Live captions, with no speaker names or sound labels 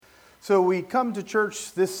So we come to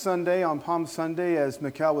church this Sunday on Palm Sunday, as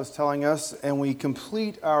Mikhail was telling us, and we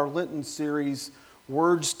complete our Lenten series,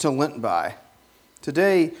 Words to Lent By.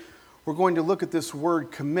 Today, we're going to look at this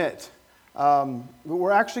word commit. But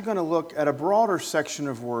we're actually going to look at a broader section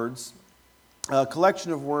of words, a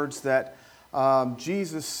collection of words that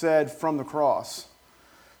Jesus said from the cross.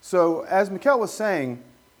 So as Mikhail was saying,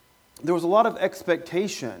 there was a lot of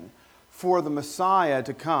expectation for the Messiah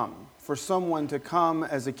to come, for someone to come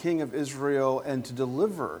as a king of Israel and to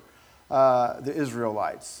deliver the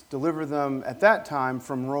Israelites, deliver them at that time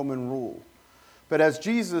from Roman rule. But as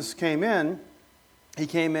Jesus came in, he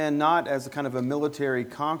came in not as a kind of a military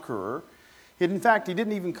conqueror. In fact, he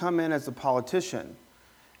didn't even come in as a politician.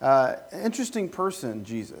 Interesting person,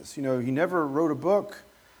 Jesus. You know, he never wrote a book.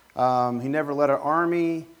 He never led an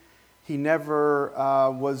army. He never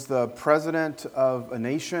was the president of a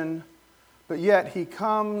nation. But yet he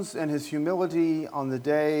comes in his humility on the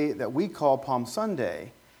day that we call Palm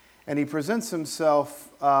Sunday, and he presents himself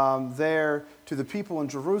there to the people in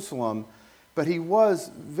Jerusalem, but he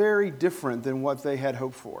was very different than what they had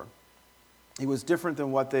hoped for. He was different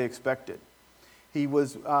than what they expected. He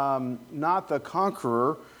was not the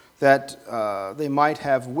conqueror that they might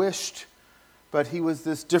have wished, but he was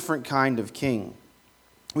this different kind of king.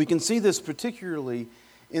 We can see this particularly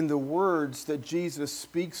in the words that Jesus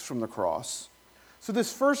speaks from the cross. So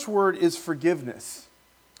this first word is forgiveness.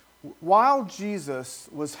 While Jesus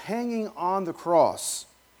was hanging on the cross,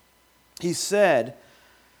 he said,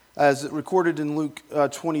 as recorded in Luke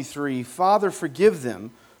 23, "Father, forgive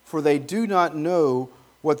them, for they do not know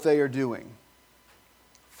what they are doing."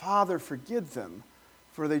 Father, forgive them,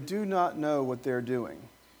 for they do not know what they're doing.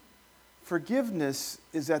 Forgiveness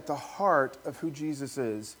is at the heart of who Jesus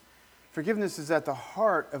is. Forgiveness is at the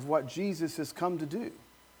heart of what Jesus has come to do.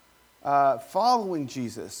 Following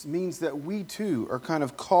Jesus means that we too are kind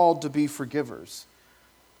of called to be forgivers.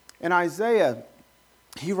 In Isaiah,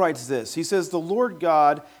 he writes this. He says, "The Lord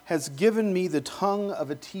God has given me the tongue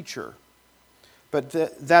of a teacher, but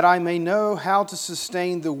that I may know how to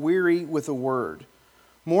sustain the weary with a word.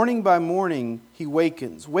 Morning by morning he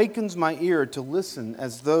wakens my ear to listen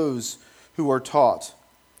as those who are taught.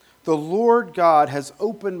 The Lord God has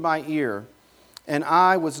opened my ear, and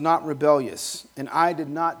I was not rebellious, and I did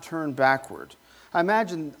not turn backward." I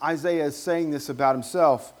imagine Isaiah is saying this about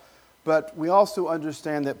himself, but we also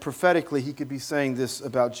understand that prophetically he could be saying this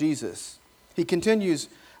about Jesus. He continues,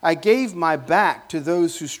 "I gave my back to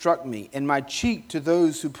those who struck me, and my cheek to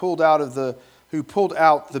those who pulled out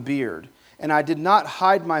the beard. And I did not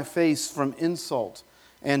hide my face from insult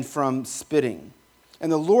and from spitting.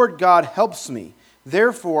 And the Lord God helps me.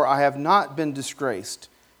 Therefore I have not been disgraced.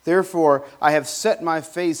 Therefore I have set my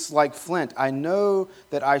face like flint. I know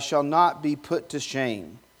that I shall not be put to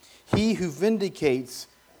shame. He who vindicates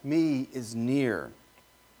me is near.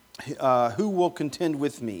 Who will contend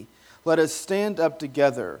with me? Let us stand up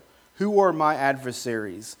together. Who are my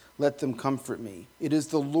adversaries? Let them comfort me. It is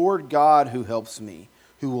the Lord God who helps me,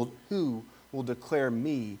 who will declare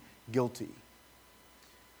me guilty."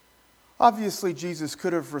 Obviously, Jesus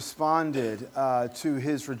could have responded to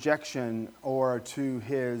his rejection or to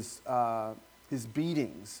his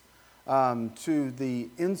beatings, to the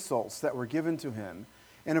insults that were given to him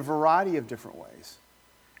in a variety of different ways.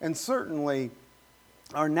 And certainly,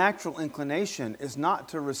 our natural inclination is not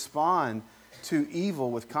to respond to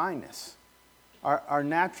evil with kindness. Our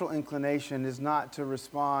natural inclination is not to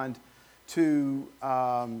respond to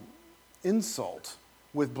insult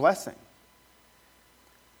with blessing.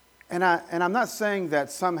 And I'm not saying that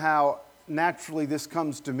somehow naturally this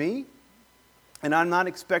comes to me, and I'm not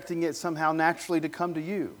expecting it somehow naturally to come to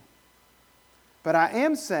you. But I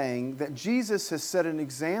am saying that Jesus has set an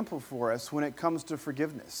example for us when it comes to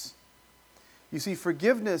forgiveness. You see,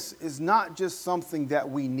 forgiveness is not just something that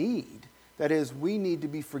we need. That is, we need to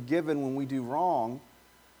be forgiven when we do wrong,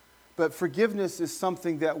 but forgiveness is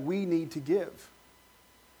something that we need to give.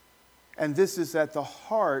 And this is at the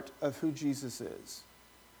heart of who Jesus is.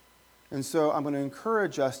 And so I'm going to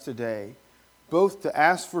encourage us today both to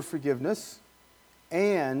ask for forgiveness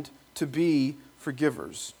and to be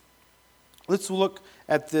forgivers. Let's look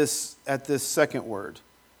at this second word,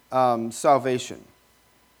 salvation.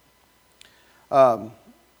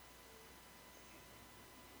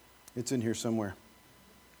 It's in here somewhere.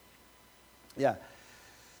 Yeah.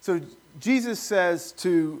 So Jesus says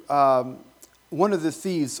to one of the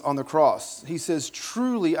thieves on the cross, he says,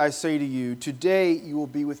 "Truly I say to you, today you will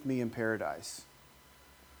be with me in paradise."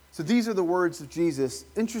 So these are the words of Jesus,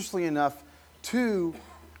 interestingly enough, to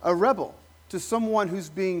a rebel, to someone who's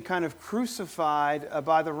being kind of crucified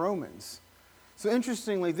by the Romans. So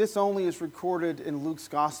interestingly, this only is recorded in Luke's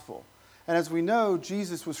gospel. And as we know,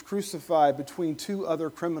 Jesus was crucified between two other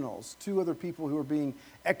criminals, two other people who were being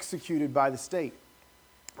executed by the state.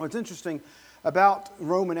 What's interesting about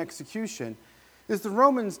Roman execution is the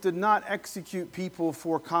Romans did not execute people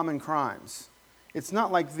for common crimes. It's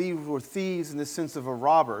not like these were thieves in the sense of a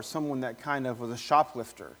robber, someone that kind of was a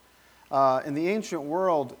shoplifter. In the ancient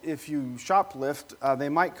world, if you shoplift, they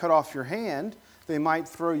might cut off your hand, they might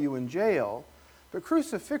throw you in jail. But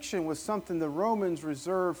crucifixion was something the Romans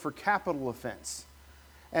reserved for capital offense.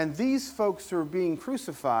 And these folks who are being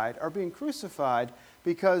crucified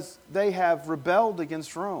because they have rebelled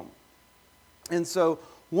against Rome. And so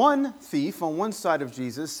one thief on one side of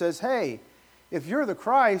Jesus says, hey, if you're the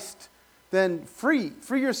Christ, then free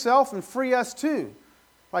yourself and free us too.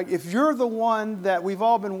 Like, if you're the one that we've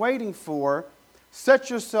all been waiting for, set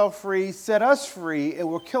yourself free, set us free, and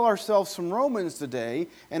we'll kill ourselves some Romans today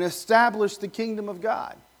and establish the kingdom of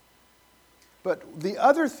God. But the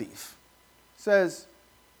other thief says,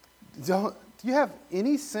 do you have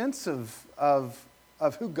any sense of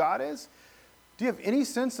who God is? Do you have any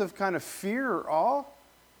sense of kind of fear or awe?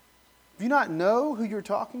 Do you not know who you're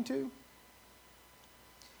talking to?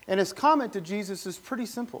 And his comment to Jesus is pretty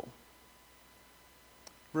simple.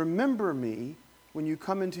 Remember me when you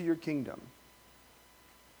come into your kingdom.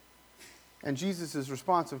 And Jesus'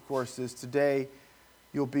 response, of course, is, today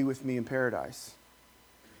you'll be with me in paradise.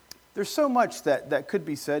 There's so much that could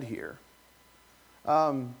be said here.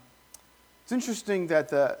 It's interesting that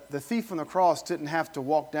the thief on the cross didn't have to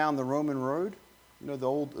walk down the Roman road, the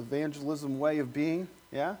old evangelism way of being,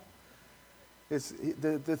 yeah?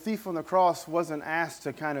 The thief on the cross wasn't asked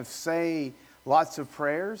to kind of say lots of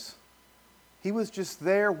prayers. He was just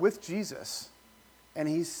there with Jesus, and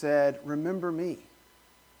he said, remember me.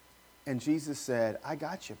 And Jesus said, I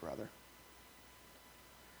got you, brother.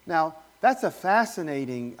 Now, that's a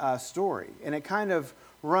fascinating story, and it kind of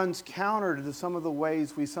runs counter to some of the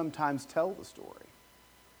ways we sometimes tell the story.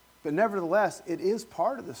 But nevertheless, it is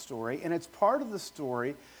part of the story, and it's part of the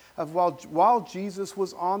story of while Jesus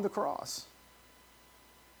was on the cross.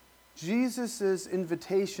 Jesus'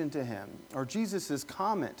 invitation to him, or Jesus'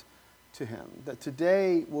 comment to him, that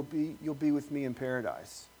today you'll be with me in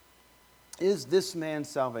paradise, is this man's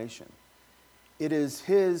salvation. It is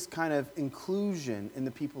his kind of inclusion in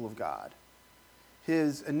the people of God,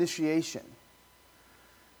 his initiation.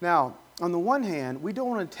 Now, on the one hand, we don't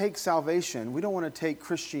want to take salvation, we don't want to take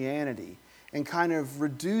Christianity and kind of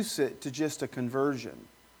reduce it to just a conversion,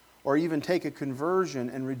 or even take a conversion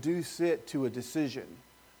and reduce it to a decision,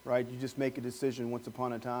 right? You just make a decision once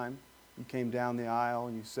upon a time. You came down the aisle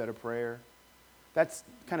and you said a prayer. That's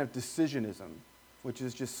kind of decisionism, which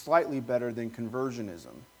is just slightly better than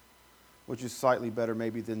conversionism, which is slightly better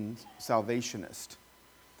maybe than salvationist.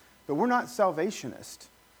 But we're not salvationist.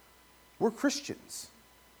 We're Christians.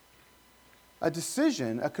 A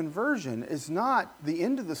decision, a conversion, is not the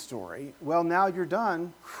end of the story. Well, now you're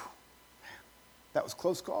done. Whew, man, that was a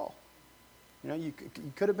close call. You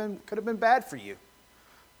could have been bad for you.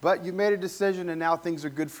 But you made a decision and now things are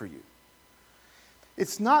good for you.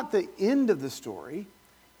 It's not the end of the story.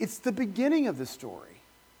 It's the beginning of the story.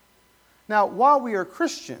 Now, while we are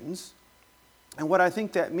Christians, and what I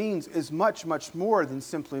think that means is much, much more than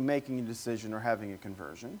simply making a decision or having a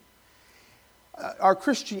conversion. Our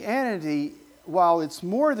Christianity, while it's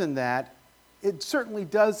more than that, it certainly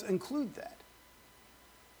does include that.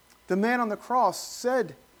 The man on the cross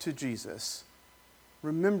said to Jesus,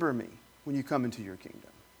 remember me when you come into your kingdom.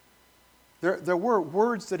 There were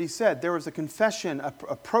words that he said. There was a confession, a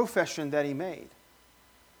profession that he made.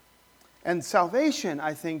 And salvation,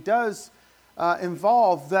 I think, does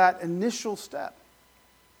involve that initial step.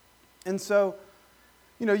 And so,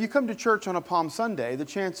 you come to church on a Palm Sunday, the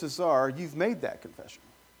chances are you've made that confession.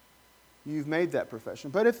 You've made that profession.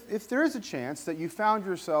 But if there is a chance that you found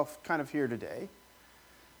yourself kind of here today,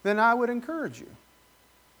 then I would encourage you.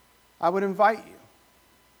 I would invite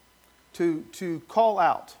you to call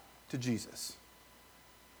out to Jesus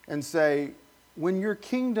and say, when your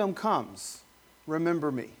kingdom comes,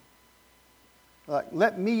 remember me.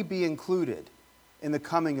 Let me be included in the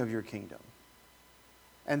coming of your kingdom.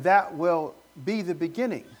 And that will be the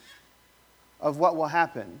beginning of what will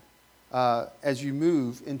happen as you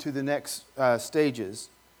move into the next stages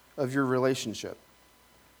of your relationship,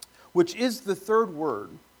 which is the third word,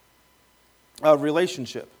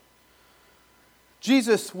 relationship.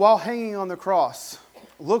 Jesus, while hanging on the cross,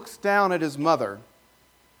 looks down at his mother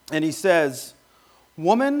and he says,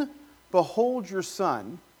 woman, behold your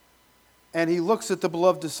son. And he looks at the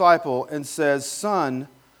beloved disciple and says, son,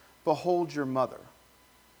 behold your mother.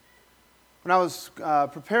 When I was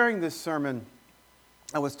preparing this sermon,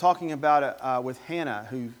 I was talking about it with Hannah,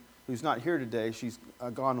 who's who's not here today. She's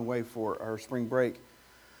gone away for her spring break.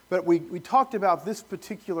 But we talked about this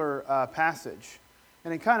particular passage,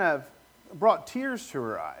 and it kind of brought tears to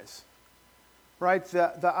her eyes, right?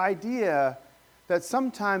 The idea that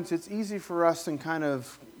sometimes it's easy for us in kind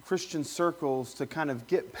of Christian circles to kind of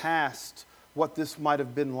get past what this might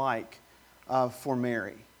have been like for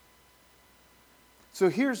Mary. So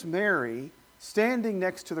here's Mary standing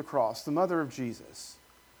next to the cross, the mother of Jesus,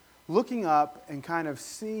 looking up and kind of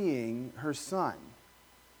seeing her son,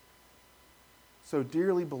 so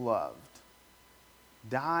dearly beloved,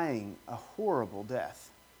 dying a horrible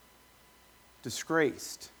death,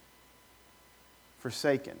 disgraced,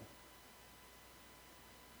 forsaken.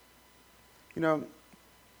 You know,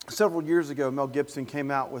 several years ago, Mel Gibson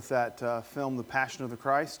came out with that film, The Passion of the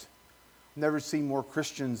Christ. Never seen more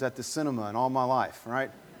Christians at the cinema in all my life,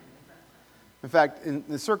 right? In fact, in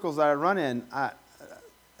the circles that I run in,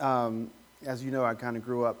 as you know, I kind of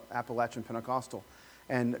grew up Appalachian Pentecostal,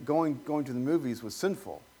 and going to the movies was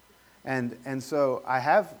sinful. And so I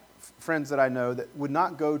have friends that I know that would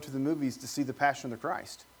not go to the movies to see The Passion of the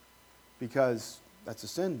Christ because that's a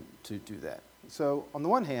sin to do that. So on the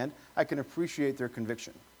one hand, I can appreciate their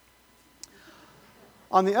conviction.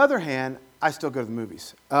 On the other hand, I still go to the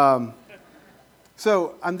movies.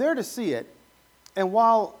 So I'm there to see it. And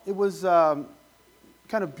while it was kind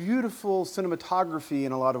of beautiful cinematography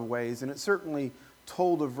in a lot of ways, and it certainly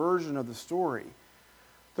told a version of the story,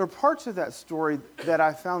 there are parts of that story that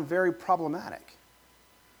I found very problematic.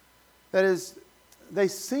 That is, they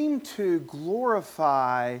seem to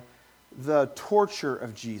glorify the torture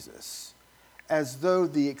of Jesus as though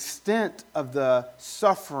the extent of the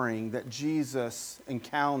suffering that Jesus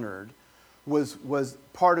encountered was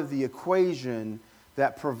part of the equation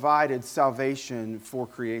that provided salvation for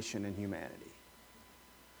creation and humanity.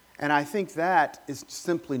 And I think that is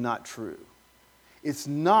simply not true. It's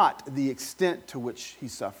not the extent to which he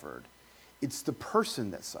suffered. It's the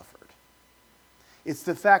person that suffered. It's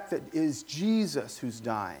the fact that it is Jesus who's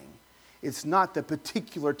dying. It's not the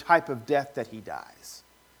particular type of death that he dies.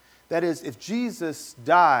 That is, if Jesus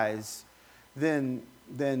dies, then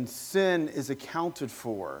sin is accounted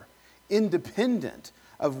for, independent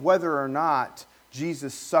of whether or not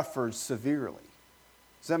Jesus suffered severely.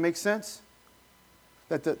 Does that make sense?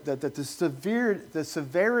 That the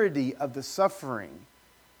severity of the suffering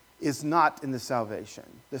is not in the salvation.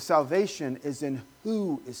 The salvation is in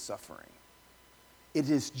who is suffering. It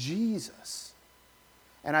is Jesus.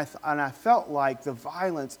 And I felt like the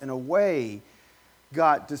violence, in a way,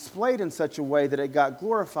 got displayed in such a way that it got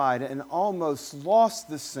glorified and almost lost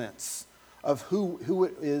the sense of who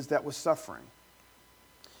it is that was suffering.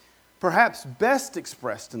 Perhaps best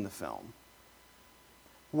expressed in the film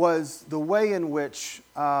was the way in which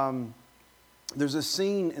there's a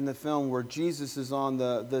scene in the film where Jesus is on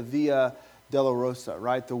the Via Dolorosa,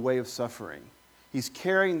 right? The way of suffering. He's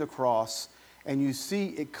carrying the cross, and you see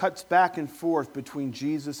it cuts back and forth between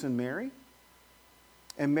Jesus and Mary.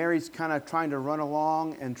 And Mary's kind of trying to run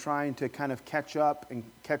along and trying to kind of catch up and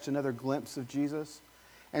catch another glimpse of Jesus.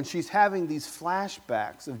 And she's having these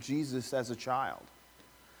flashbacks of Jesus as a child,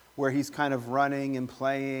 where he's kind of running and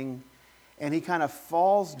playing, and he kind of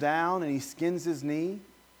falls down and he skins his knee,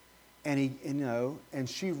 and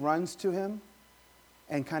she runs to him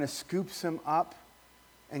and kind of scoops him up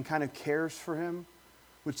and kind of cares for him,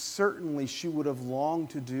 which certainly she would have longed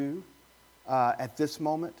to do at this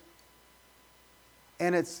moment.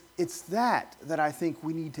 And it's that I think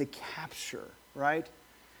we need to capture, right?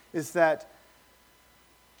 Is that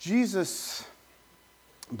Jesus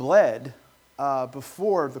bled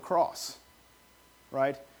before the cross,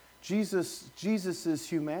 right? Jesus'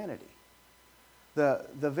 humanity, the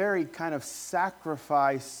very kind of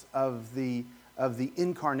sacrifice of the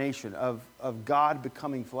incarnation, of God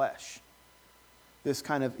becoming flesh, this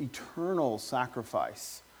kind of eternal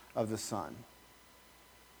sacrifice of the Son.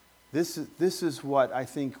 This is what I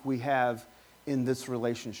think we have in this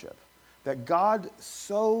relationship. That God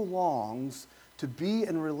so longs to be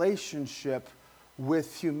in relationship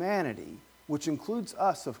with humanity, which includes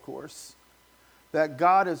us, of course, that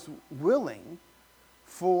God is willing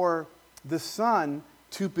for the Son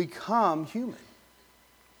to become human.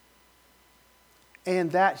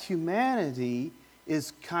 And that humanity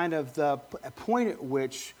is kind of the point at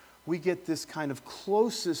which we get this kind of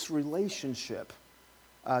closest relationship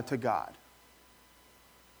to God.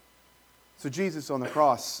 So Jesus on the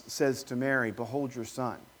cross says to Mary, "Behold your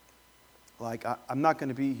son." Like, I'm not going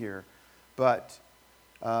to be here, but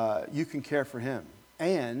you can care for him,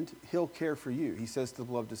 and he'll care for you. He says to the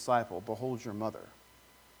beloved disciple, "Behold your mother."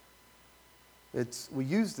 We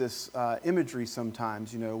use this imagery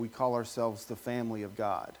sometimes. We call ourselves the family of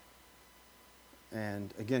God.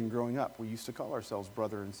 And again, growing up, we used to call ourselves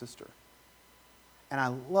brother and sister. And I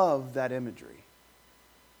love that imagery.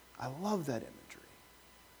 I love that imagery.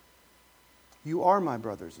 You are my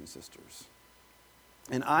brothers and sisters.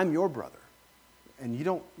 And I'm your brother. And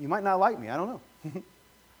you might not like me, I don't know.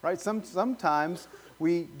 Right? Sometimes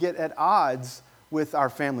we get at odds with our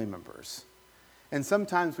family members. And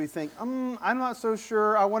sometimes we think, I'm not so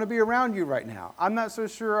sure I want to be around you right now. I'm not so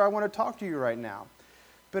sure I want to talk to you right now.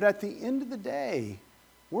 But at the end of the day,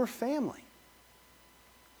 we're family.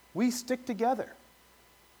 We stick together.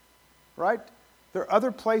 Right? There are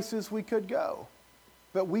other places we could go.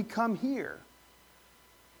 But we come here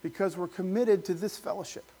because we're committed to this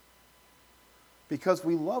fellowship. Because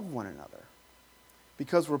we love one another.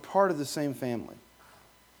 Because we're part of the same family.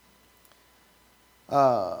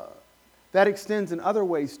 That extends in other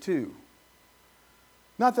ways too.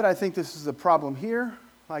 Not that I think this is a problem here.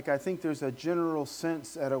 Like I think there's a general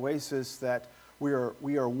sense at Oasis that we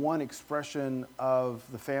are one expression of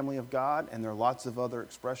the family of God, and there are lots of other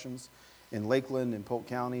expressions in Lakeland and Polk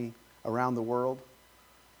County, around the world.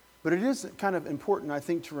 But it is kind of important, I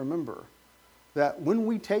think, to remember that when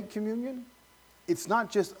we take communion, it's not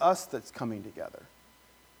just us that's coming together.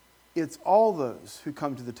 It's all those who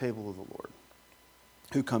come to the table of the Lord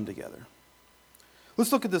who come together.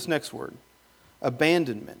 Let's look at this next word,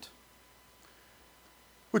 abandonment,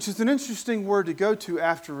 which is an interesting word to go to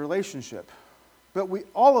after relationship. But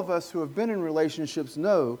all of us who have been in relationships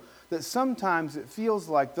know that sometimes it feels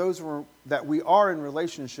like those that we are in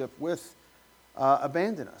relationship with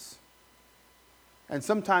abandon us. And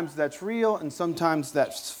sometimes that's real and sometimes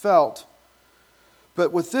that's felt.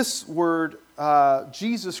 But with this word,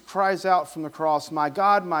 Jesus cries out from the cross, my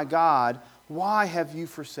God, why have you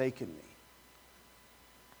forsaken me?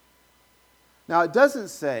 Now, it doesn't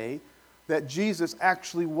say that Jesus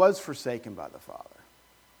actually was forsaken by the Father.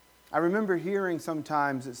 I remember hearing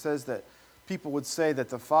sometimes it says that people would say that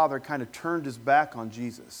the Father kind of turned his back on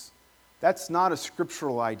Jesus. That's not a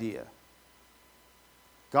scriptural idea.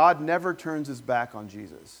 God never turns his back on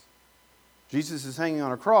Jesus. Jesus is hanging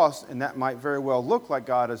on a cross, and that might very well look like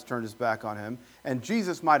God has turned his back on him, and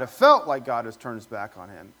Jesus might have felt like God has turned his back on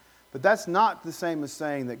him. But that's not the same as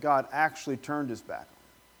saying that God actually turned his back on him.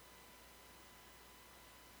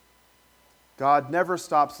 God never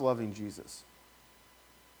stops loving Jesus.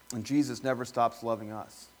 And Jesus never stops loving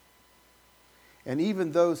us. And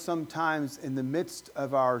even though sometimes in the midst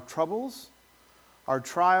of our troubles, our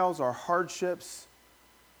trials, our hardships,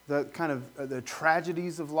 the kind of the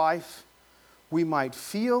tragedies of life, we might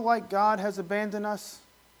feel like God has abandoned us.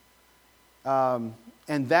 And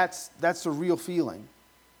that's a real feeling.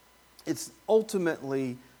 It's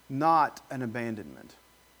ultimately not an abandonment.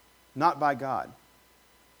 Not by God.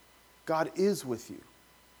 God is with you.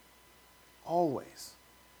 Always.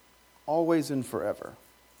 Always and forever.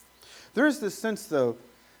 There's this sense, though,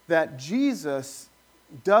 that Jesus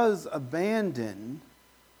does abandon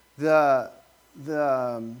the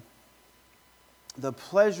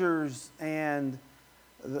pleasures and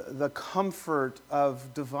the comfort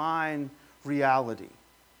of divine reality.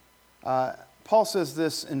 Paul says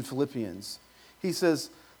this in Philippians. He says,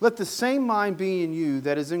 let the same mind be in you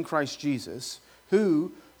that is in Christ Jesus,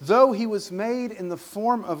 who, though he was made in the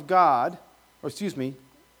form of God,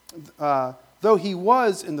 though he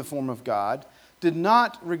was in the form of God, did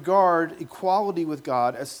not regard equality with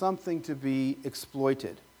God as something to be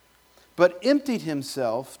exploited, but emptied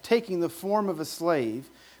himself, taking the form of a slave,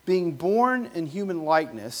 being born in human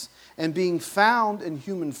likeness, and being found in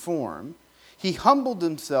human form, he humbled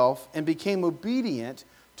himself and became obedient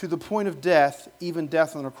to the point of death, even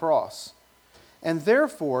death on a cross. And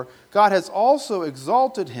therefore, God has also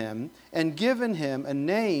exalted him and given him a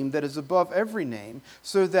name that is above every name,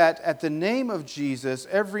 so that at the name of Jesus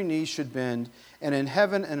every knee should bend, and in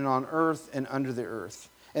heaven and on earth and under the earth.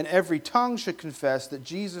 And every tongue should confess that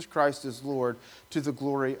Jesus Christ is Lord, to the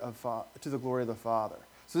glory of the Father.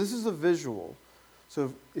 So this is a visual.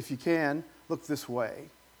 So if you can, look this way.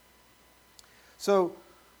 So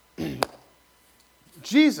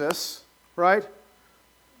Jesus, right,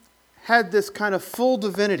 had this kind of full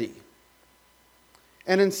divinity.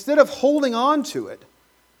 And instead of holding on to it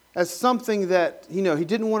as something that, he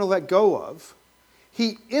didn't want to let go of,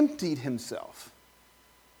 he emptied himself.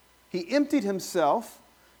 He emptied himself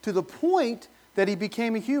to the point that he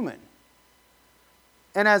became a human.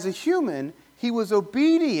 And as a human, he was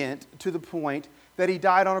obedient to the point that he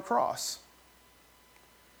died on a cross.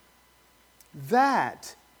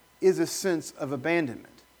 That is a sense of abandonment.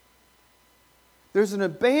 There's an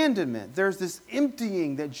abandonment. There's this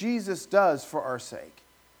emptying that Jesus does for our sake.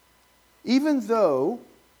 Even though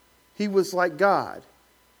he was like God,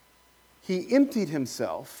 He emptied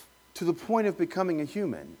himself to the point of becoming a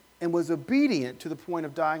human and was obedient to the point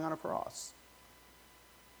of dying on a cross.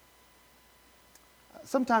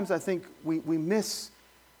 Sometimes I think we miss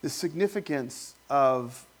the significance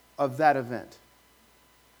of that event.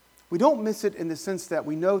 We don't miss it in the sense that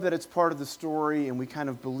we know that it's part of the story and we kind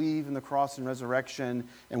of believe in the cross and resurrection,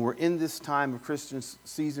 and we're in this time of Christian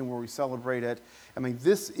season where we celebrate it. I mean,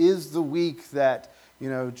 this is the week that,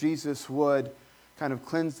 Jesus would kind of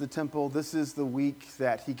cleanse the temple. This is the week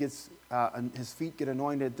that he gets, his feet get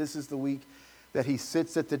anointed. This is the week that he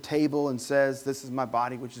sits at the table and says, "This is my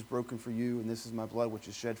body which is broken for you, and this is my blood which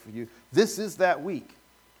is shed for you." This is that week.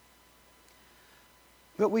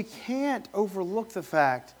 But we can't overlook the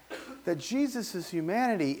fact that Jesus'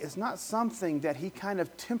 humanity is not something that he kind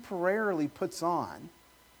of temporarily puts on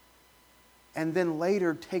and then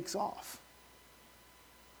later takes off.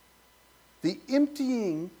 The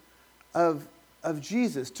emptying of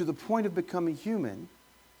Jesus to the point of becoming human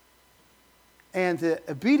and the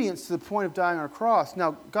obedience to the point of dying on a cross.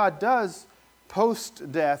 Now, God does,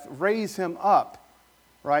 post-death, raise him up,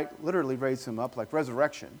 right? Literally raise him up, like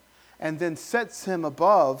resurrection, and then sets him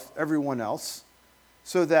above everyone else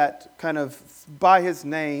so that kind of by his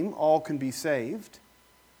name all can be saved.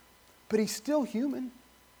 But he's still human,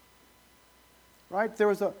 right? There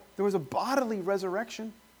was a bodily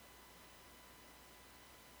resurrection.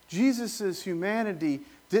 Jesus' humanity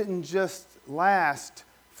didn't just last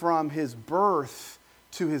from his birth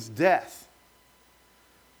to his death.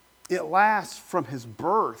 It lasts from his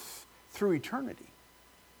birth through eternity.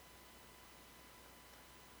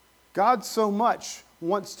 God so much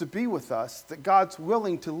wants to be with us that God's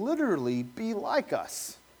willing to literally be like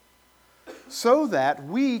us so that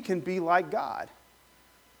we can be like God.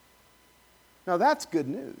 Now that's good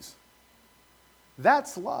news.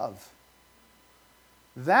 That's love.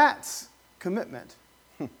 That's commitment.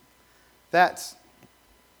 That's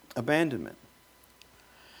abandonment.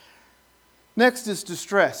 Next is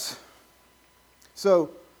distress.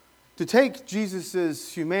 So, to take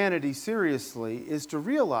Jesus' humanity seriously is to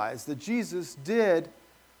realize that Jesus did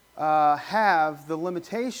have the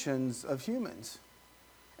limitations of humans.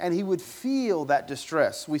 And he would feel that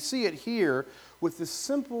distress. We see it here with the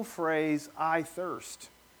simple phrase, "I thirst."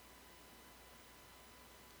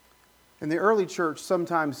 In the early church,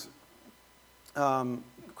 sometimes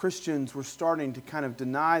Christians were starting to kind of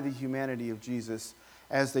deny the humanity of Jesus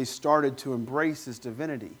as they started to embrace his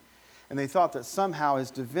divinity. And they thought that somehow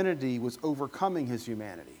his divinity was overcoming his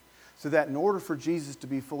humanity. So that in order for Jesus to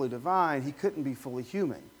be fully divine, he couldn't be fully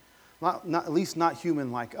human. At least not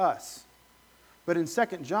human like us. But in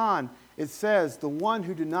 2 John, it says, the one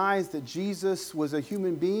who denies that Jesus was a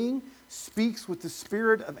human being speaks with the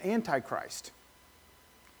spirit of Antichrist.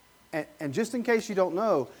 And just in case you don't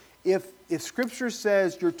know, if Scripture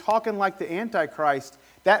says you're talking like the Antichrist,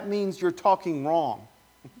 that means you're talking wrong.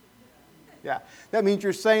 Yeah, that means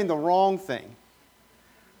you're saying the wrong thing,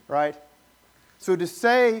 right? So to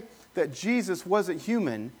say that Jesus wasn't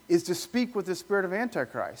human is to speak with the spirit of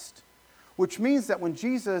Antichrist, which means that when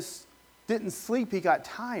Jesus didn't sleep, he got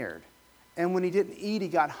tired. And when he didn't eat, he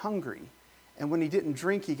got hungry. And when he didn't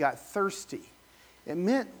drink, he got thirsty. It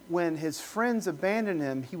meant when his friends abandoned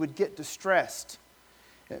him, he would get distressed.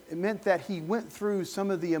 It meant that he went through some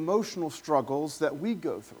of the emotional struggles that we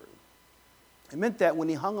go through. It meant that when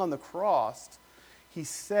he hung on the cross, he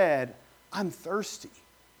said, "I'm thirsty,"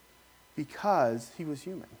 because he was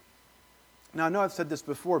human. Now, I know I've said this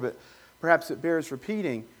before, but perhaps it bears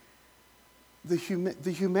repeating. The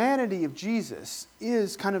humanity of Jesus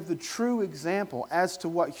is kind of the true example as to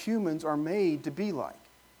what humans are made to be like.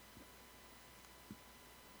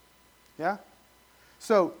 Yeah?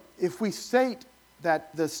 So, if we state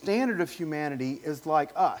that the standard of humanity is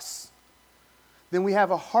like us, then we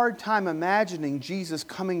have a hard time imagining Jesus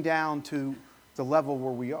coming down to the level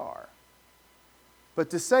where we are. But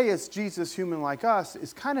to say is Jesus human like us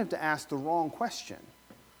is kind of to ask the wrong question.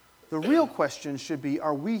 The real question should be,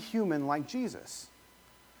 are we human like Jesus?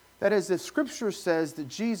 That is, if Scripture says that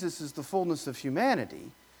Jesus is the fullness of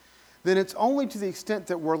humanity, then it's only to the extent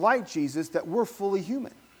that we're like Jesus that we're fully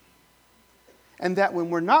human. And that when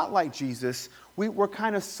we're not like Jesus, we're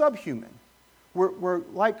kind of subhuman. We're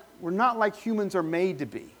not like humans are made to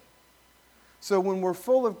be. So when we're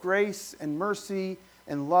full of grace and mercy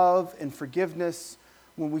and love and forgiveness,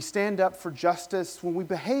 when we stand up for justice, when we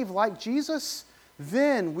behave like Jesus,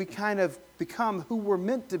 then we kind of become who we're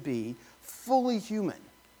meant to be, fully human.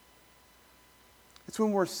 It's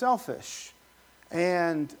when we're selfish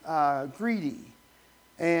and greedy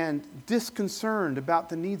and disconcerted about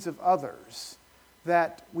the needs of others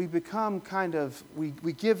that we become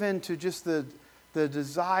we give in to just the the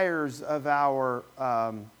desires of our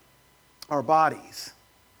bodies.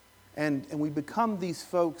 And we become these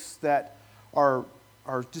folks that are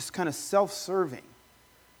just kind of self-serving.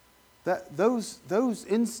 That those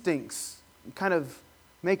instincts kind of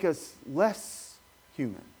make us less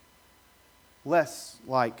human, less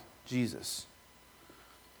like Jesus.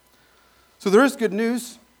 So there is good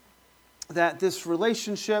news that this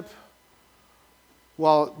relationship,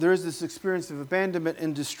 while there is this experience of abandonment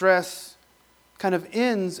and distress, kind of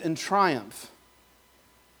ends in triumph.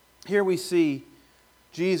 Here we see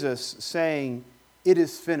Jesus saying, "It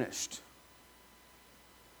is finished.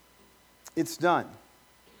 It's done."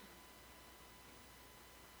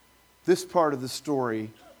 This part of the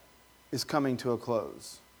story is coming to a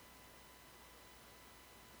close.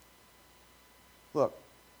 Look,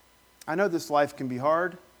 I know this life can be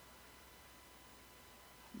hard.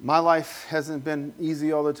 My life hasn't been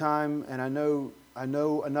easy all the time, and I know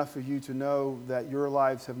enough of you to know that your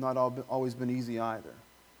lives have not always been easy either.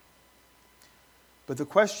 But the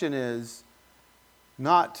question is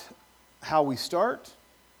not how we start.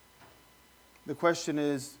 The question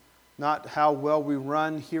is not how well we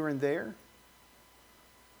run here and there.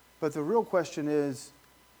 But the real question is,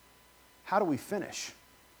 how do we finish?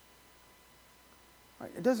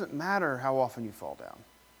 Right? It doesn't matter how often you fall down.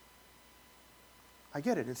 I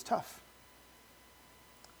get it, it's tough.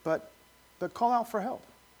 But call out for help.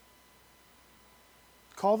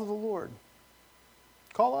 Call to the Lord.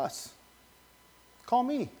 Call us. Call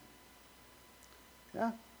me.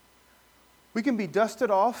 Yeah? We can be dusted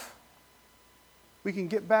off. We can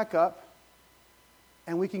get back up.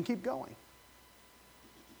 And we can keep going.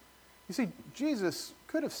 You see, Jesus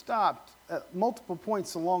could have stopped at multiple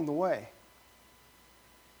points along the way.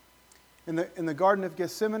 In the Garden of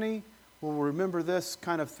Gethsemane, we'll remember this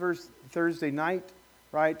kind of Thursday night,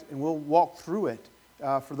 right? And we'll walk through it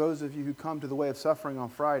for those of you who come to the Way of Suffering on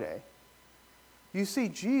Friday. You see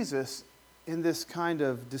Jesus in this kind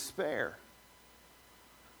of despair.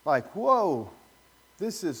 Like, whoa,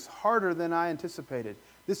 this is harder than I anticipated.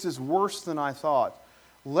 This is worse than I thought.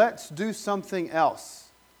 Let's do something else.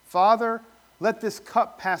 Father, let this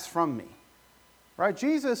cup pass from me. Right?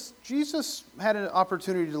 Jesus had an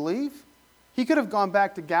opportunity to leave. He could have gone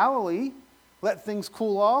back to Galilee, let things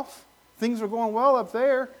cool off. Things were going well up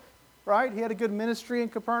there, right? He had a good ministry in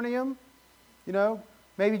Capernaum. You know,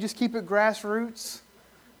 maybe just keep it grassroots,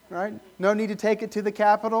 right? No need to take it to the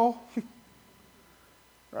capital,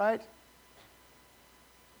 right?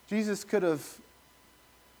 Jesus could have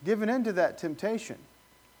given in to that temptation.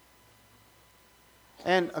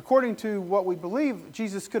 And according to what we believe,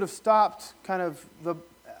 Jesus could have stopped kind of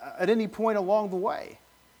at any point along the way.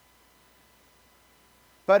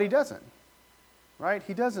 But he doesn't, right?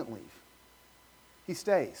 He doesn't leave. He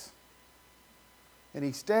stays. And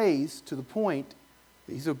he stays to the point,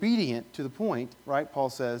 he's obedient to the point, right, Paul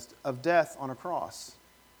says, of death on a cross.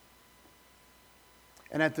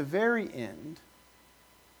 And at the very end,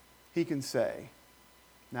 he can say,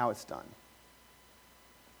 now it's done.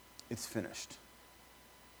 It's finished.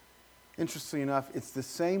 Interestingly enough, it's the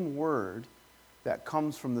same word that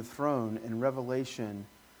comes from the throne in Revelation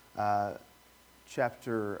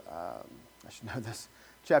chapter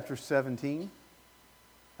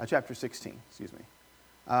 16, excuse me.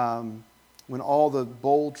 When all the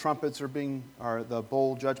bowl judgments are being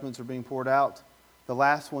poured out, the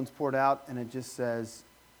last one's poured out, and it just says,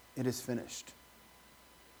 it is finished.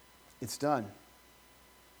 It's done.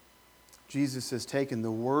 Jesus has taken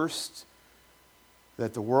the worst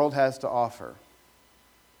that the world has to offer,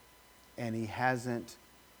 and he hasn't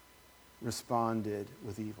responded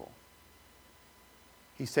with evil.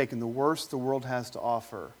 He's taken the worst the world has to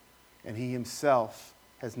offer, and he himself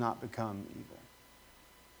has not become evil.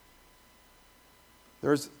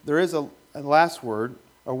 There is a last word,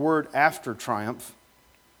 a word after triumph,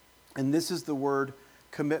 and this is the word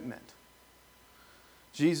commitment.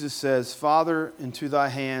 Jesus says, Father, into thy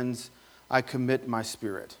hands I commit my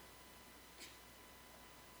spirit.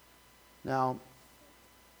 Now,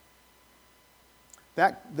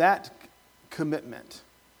 that commitment,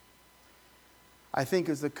 I think,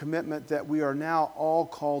 is the commitment that we are now all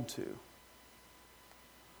called to.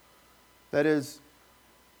 That is,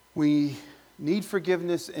 we need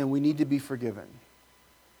forgiveness and we need to be forgiven.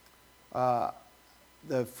 The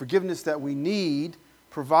forgiveness that we need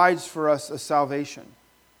provides for us a salvation.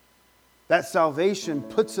 That salvation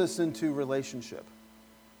puts us into relationship.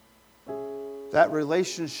 That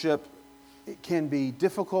relationship, it can be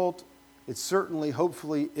difficult. It certainly,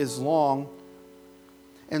 hopefully, is long.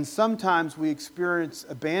 And sometimes we experience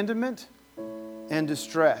abandonment and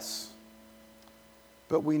distress.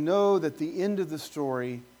 But we know that the end of the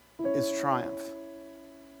story is triumph.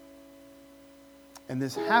 And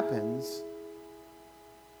this happens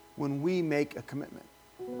when we make a commitment.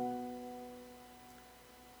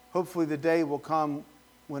 Hopefully the day will come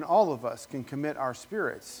when all of us can commit our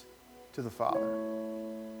spirits to the Father.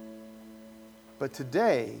 But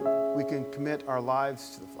today, we can commit our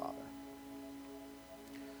lives to the Father.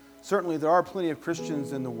 Certainly, there are plenty of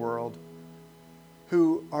Christians in the world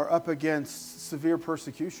who are up against severe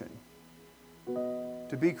persecution.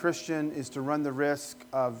 To be Christian is to run the risk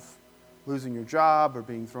of losing your job or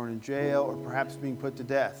being thrown in jail or perhaps being put to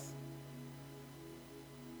death.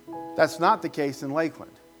 That's not the case in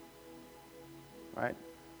Lakeland, right?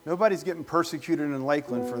 Nobody's getting persecuted in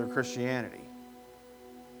Lakeland for their Christianity.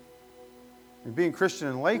 And being Christian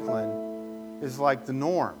in Lakeland is like the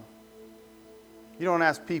norm. You don't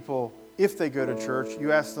ask people if they go to church,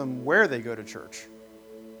 you ask them where they go to church.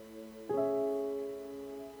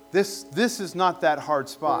 This is not that hard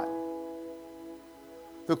spot.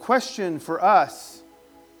 The question for us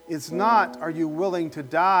is not, are you willing to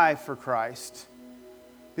die for Christ?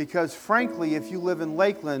 Because frankly, if you live in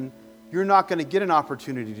Lakeland, you're not going to get an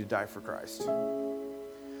opportunity to die for Christ.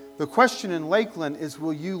 The question in Lakeland is,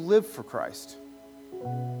 will you live for Christ?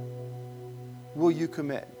 Will you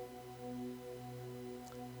commit?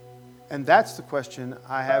 And that's the question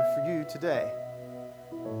I have for you today.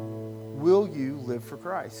 Will you live for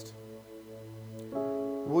Christ?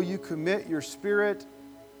 Will you commit your spirit,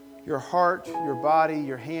 your heart, your body,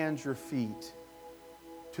 your hands, your feet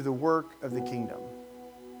to the work of the kingdom?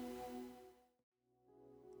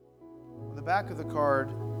 On the back of the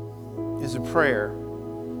card is a prayer.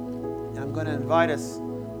 And I'm going to invite us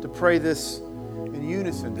to pray this in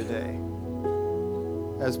unison today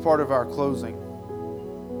as part of our closing.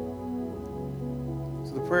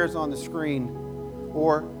 So the prayer is on the screen,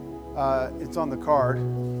 or it's on the card,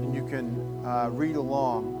 and you can read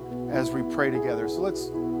along as we pray together. So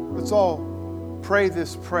let's all pray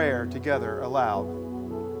this prayer together aloud.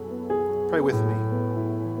 Pray with me.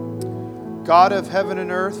 God of heaven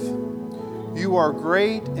and earth, you are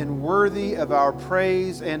great and worthy of our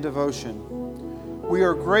praise and devotion. We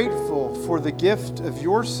are grateful for the gift of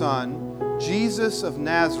your Son, Jesus of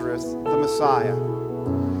Nazareth, the Messiah.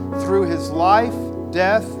 Through his life,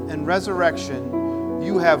 death, and resurrection,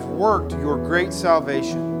 you have worked your great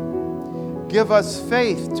salvation. Give us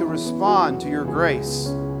faith to respond to your grace.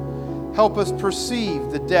 Help us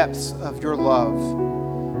perceive the depths of your love.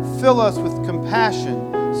 Fill us with compassion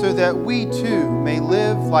so that we too may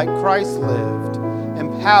live like Christ lived,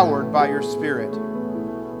 empowered by your Spirit.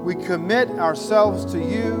 We commit ourselves to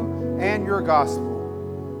you and your gospel.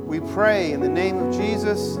 We pray in the name of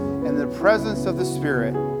Jesus and the presence of the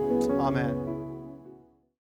Spirit. Amen.